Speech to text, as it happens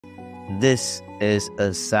This is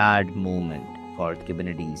a sad moment for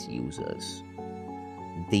Kubernetes users.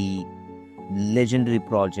 The legendary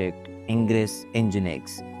project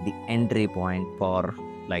Ingress-NGINX, the entry point for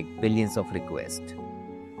like billions of requests,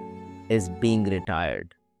 is being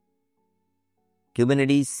retired.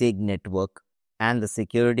 Kubernetes SIG network and the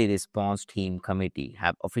security response team committee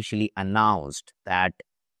have officially announced that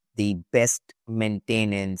the best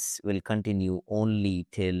maintenance will continue only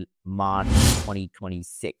till March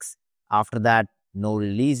 2026. After that, no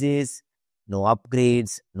releases, no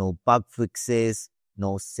upgrades, no bug fixes,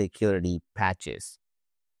 no security patches.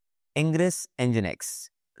 Ingress-NGINX.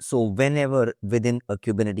 So whenever within a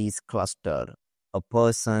Kubernetes cluster, a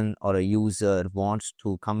person or a user wants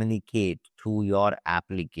to communicate to your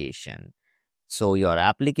application. So your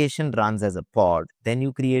application runs as a pod, then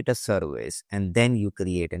you create a service, and then you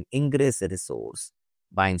create an Ingress resource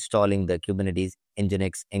by installing the Kubernetes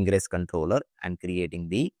NGINX Ingress controller and creating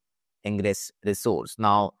the Ingress resource.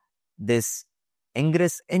 Now, this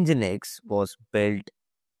Ingress NGINX was built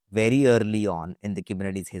very early on in the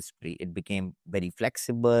Kubernetes history. It became very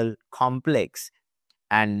flexible, complex,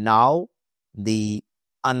 and now the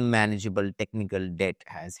unmanageable technical debt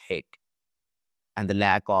has hit and the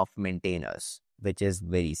lack of maintainers, which is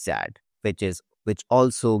very sad, which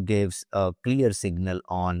also gives a clear signal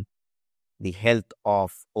on the health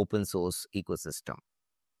of open source ecosystem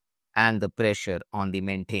and the pressure on the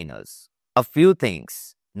maintainers. A few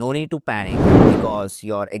things. No need to panic because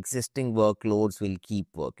your existing workloads will keep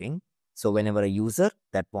working. So whenever a user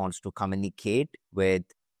that wants to communicate with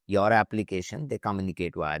your application, they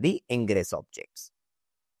communicate via the Ingress objects.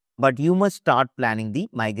 But you must start planning the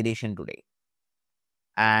migration today.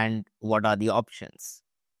 And what are the options?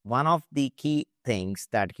 One of the key things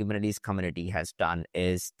that Kubernetes community has done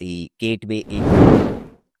is the gateway API.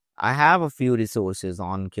 I have a few resources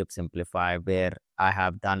on KubeSimplify where I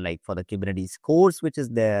have done like for the Kubernetes course, which is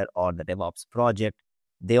there, or the DevOps project,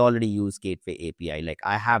 they already use Gateway API. Like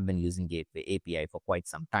I have been using Gateway API for quite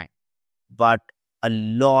some time, but a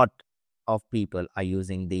lot of people are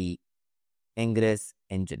using the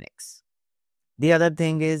Ingress-NGINX. The other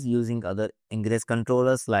thing is using other Ingress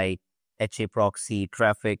controllers like HA proxy,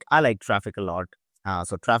 Traffic. I like Traffic a lot.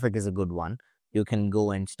 So Traffic is a good one. You can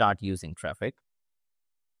go and start using Traffic,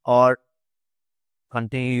 or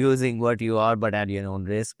continue using what you are, but at your own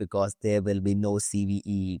risk because there will be no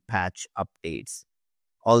CVE patch updates.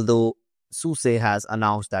 Although SUSE has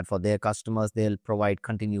announced that for their customers, they'll provide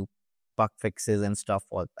continued bug fixes and stuff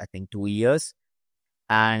for, I think, 2 years.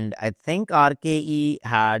 And I think RKE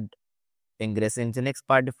had Ingress-NGINX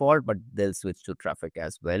by default, but they'll switch to Traffic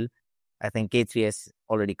as well. I think K3S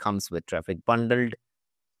already comes with Traffic bundled,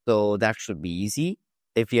 so that should be easy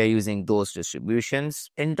if you are using those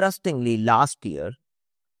distributions. Interestingly, last year,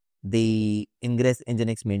 the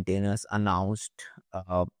Ingress-NGINX maintainers announced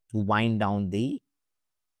to wind down the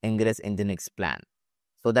Ingress-NGINX plan.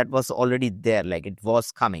 So that was already there, like it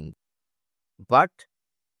was coming. But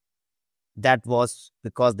that was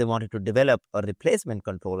because they wanted to develop a replacement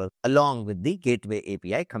controller along with the Gateway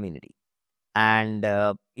API community. And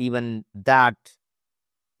even that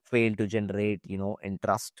failed to generate,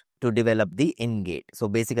 interest to develop the Ingate. So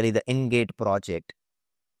basically the Ingate project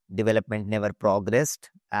development never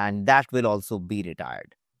progressed, and that will also be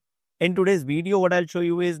retired. In today's video, what I'll show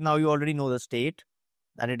you is now you already know the state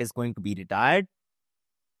that it is going to be retired.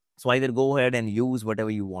 So either go ahead and use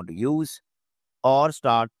whatever you want to use or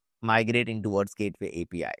start migrating towards Gateway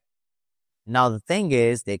API. Now, the thing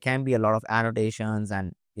is, there can be a lot of annotations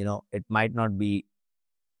and, it might not be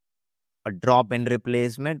a drop-in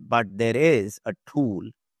replacement, but there is a tool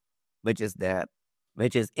which is there,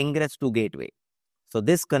 which is Ingress to Gateway. So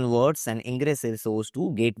this converts an Ingress resource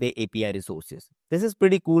to Gateway API resources. This is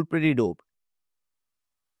pretty cool, pretty dope.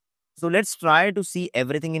 So let's try to see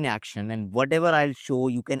everything in action, and whatever I'll show,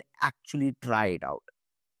 you can actually try it out.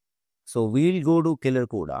 So we'll go to Killer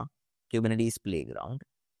Coda, Kubernetes Playground,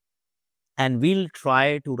 and we'll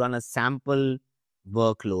try to run a sample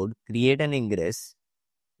workload, create an Ingress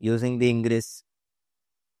using the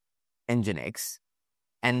Ingress-NGINX,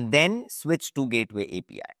 and then switch to Gateway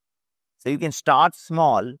API. So you can start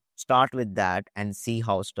small, start with that and see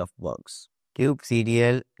how stuff works.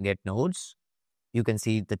 kubectl get nodes. You can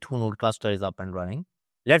see the 2-node cluster is up and running.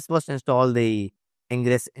 Let's first install the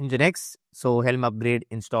Ingress-NGINX. So Helm upgrade,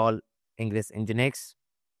 install Ingress-NGINX,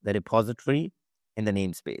 the repository in the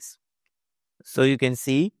namespace. So you can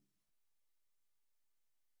see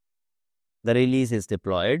the release is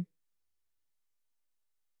deployed.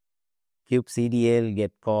 kubectl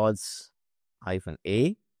get pods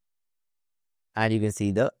 -a. And you can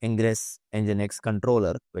see the Ingress-NGINX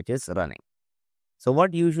controller, which is running. So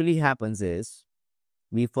what usually happens is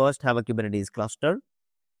we first have a Kubernetes cluster.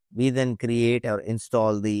 We then create or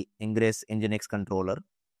install the Ingress-NGINX controller.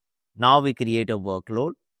 Now we create a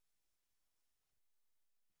workload.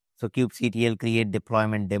 So kubectl create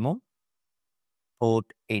deployment demo, port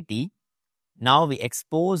 80. Now we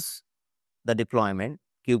expose the deployment,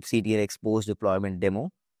 kubectl expose deployment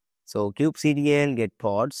demo. So kubectl get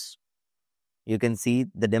pods. You can see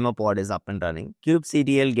the demo pod is up and running.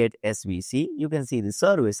 kubectl get SVC. You can see the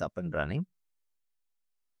service up and running.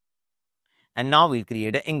 And now we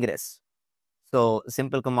create an ingress. So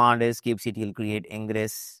simple command is kubectl create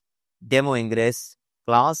ingress, demo ingress,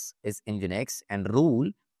 class is nginx, and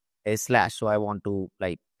rule is /. So I want to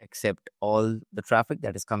accept all the traffic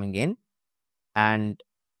that is coming in, and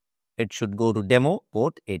it should go to demo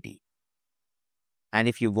port 80. And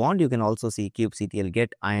if you want, you can also see kubectl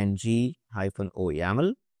get ing-o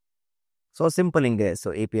YAML. So simple ingress.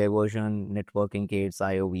 So API version, networking kits,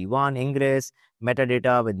 IOV1, ingress,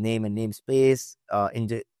 metadata with name and namespace,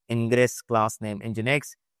 ingress class name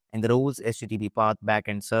nginx, and the rules HTTP path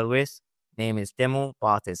backend service. Name is demo,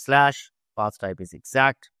 path is /, path type is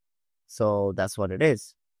exact. So that's what it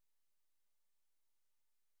is.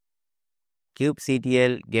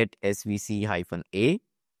 kubectl get svc-a.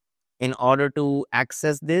 In order to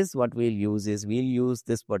access this, what we'll use is we'll use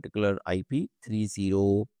this particular IP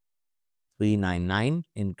 30399.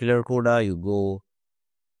 In Killer Coda, you go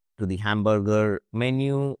to the hamburger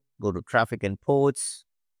menu, go to traffic and ports,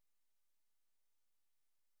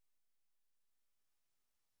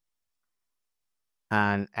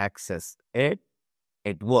 and access it.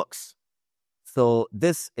 It works. So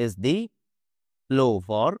this is the flow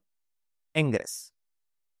for Ingress.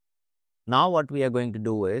 Now what we are going to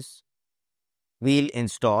do is we'll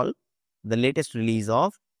install the latest release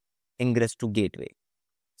of Ingress to Gateway.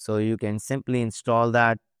 So you can simply install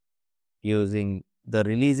that using the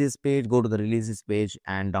releases page. Go to the releases page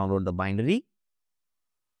and download the binary.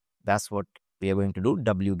 That's what we are going to do.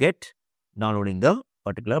 wget, downloading the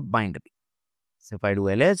particular binary. So if I do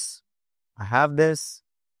ls, I have this,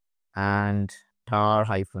 and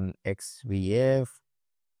tar-xvf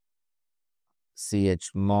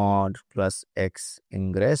chmod plus x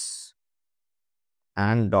ingress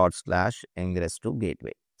and /ingress to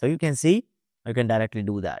gateway. So you can see, you can directly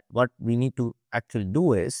do that. What we need to actually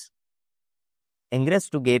do is ingress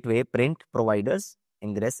to gateway print providers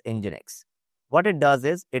Ingress-NGINX. What it does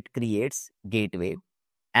is it creates gateway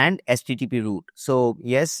and HTTP route. So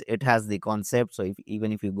yes, it has the concept. So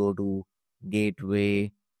even if you go to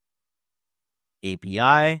gateway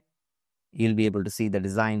API, you'll be able to see the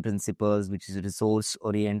design principles, which is resource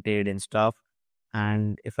oriented and stuff.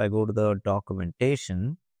 And if I go to the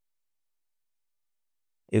documentation,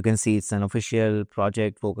 you can see it's an official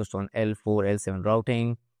project focused on L4, L7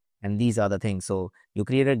 routing, and these are the things. So you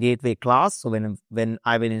create a gateway class. So when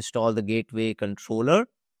I will install the gateway controller,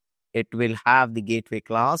 it will have the gateway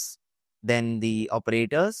class. Then the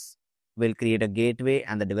operators will create a gateway,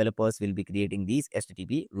 and the developers will be creating these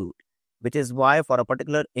HTTP route, which is why for a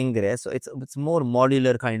particular ingress, so it's more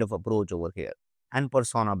modular kind of approach over here and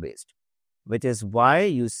persona based, which is why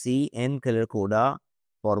you see in Killer Coda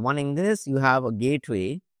for one ingress, you have a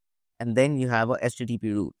gateway and then you have a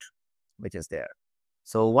HTTP route, which is there.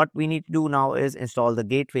 So what we need to do now is install the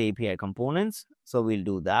gateway API components. So we'll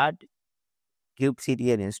do that.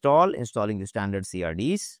 kubectl install, installing the standard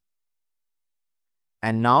CRDs.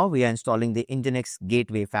 And now we are installing the Nginx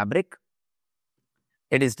gateway fabric.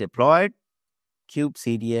 It is deployed.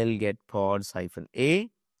 kubectl get pods-a.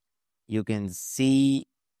 You can see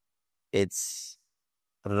it's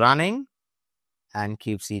running, and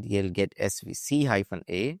kubectl get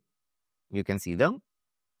svc-a. You can see the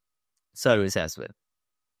service as well.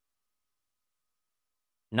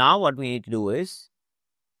 Now what we need to do is,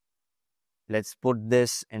 let's put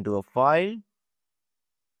this into a file.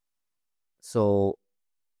 So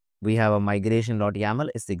we have a migration.yaml.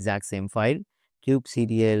 It's the exact same file.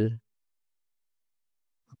 kubectl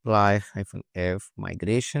apply-f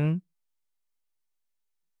migration.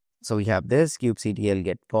 So we have this kubectl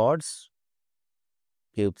get pods.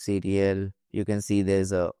 kubectl, you can see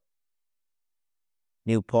there's a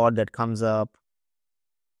new pod that comes up.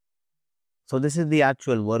 So this is the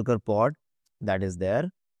actual worker pod that is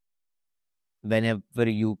there whenever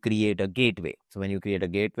you create a gateway. So when you create a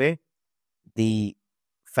gateway, the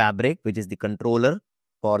fabric, which is the controller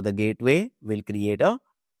for the gateway, will create a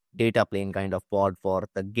data plane kind of pod for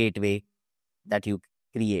the gateway that you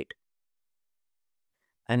create.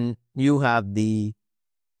 And you have the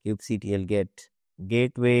kubectl get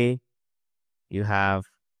gateway, you have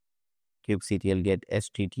kubectl get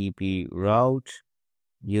HTTP route,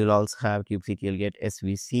 You'll also have kubectl get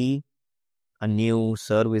svc. A new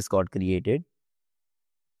service got created,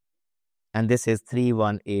 and this is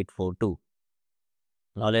 31842.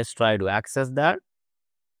 Now let's try to access that.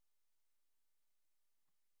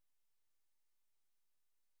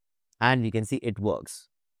 And we can see it works.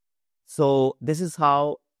 So this is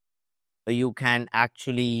how you can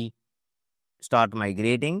actually start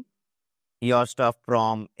migrating your stuff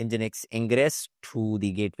from Nginx Ingress to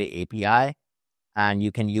the Gateway API. And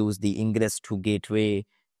you can use the Ingress to Gateway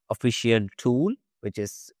official tool, which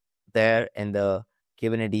is there in the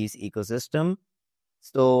Kubernetes ecosystem.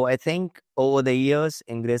 So I think over the years,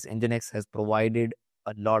 Ingress-NGINX has provided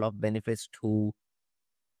a lot of benefits to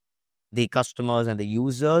the customers and the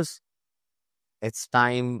users. It's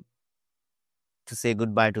time to say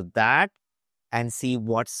goodbye to that and see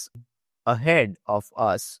what's ahead of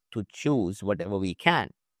us to choose whatever we can.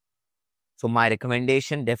 So my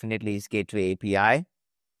recommendation definitely is Gateway API.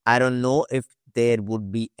 I don't know if there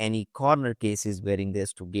would be any corner cases where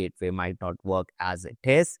Ingress to Gateway might not work as it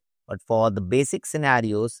is, but for the basic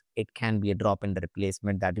scenarios, it can be a drop in the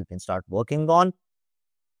replacement that you can start working on,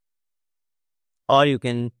 or you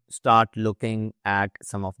can start looking at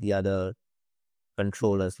some of the other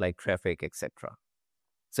controllers like traffic, etc.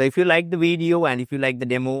 So if you like the video and if you like the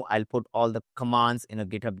demo, I'll put all the commands in a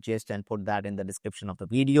GitHub gist and put that in the description of the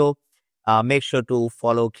video. Make sure to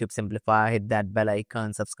follow Cube Simplify, hit that bell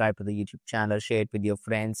icon, subscribe to the YouTube channel, share it with your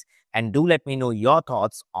friends, and do let me know your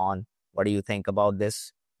thoughts on what do you think about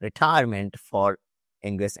this retirement for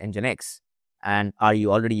Ingress-NGINX. And are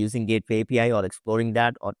you already using Gateway API or exploring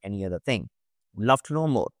that or any other thing? Would love to know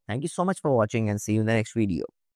more. Thank you so much for watching and see you in the next video.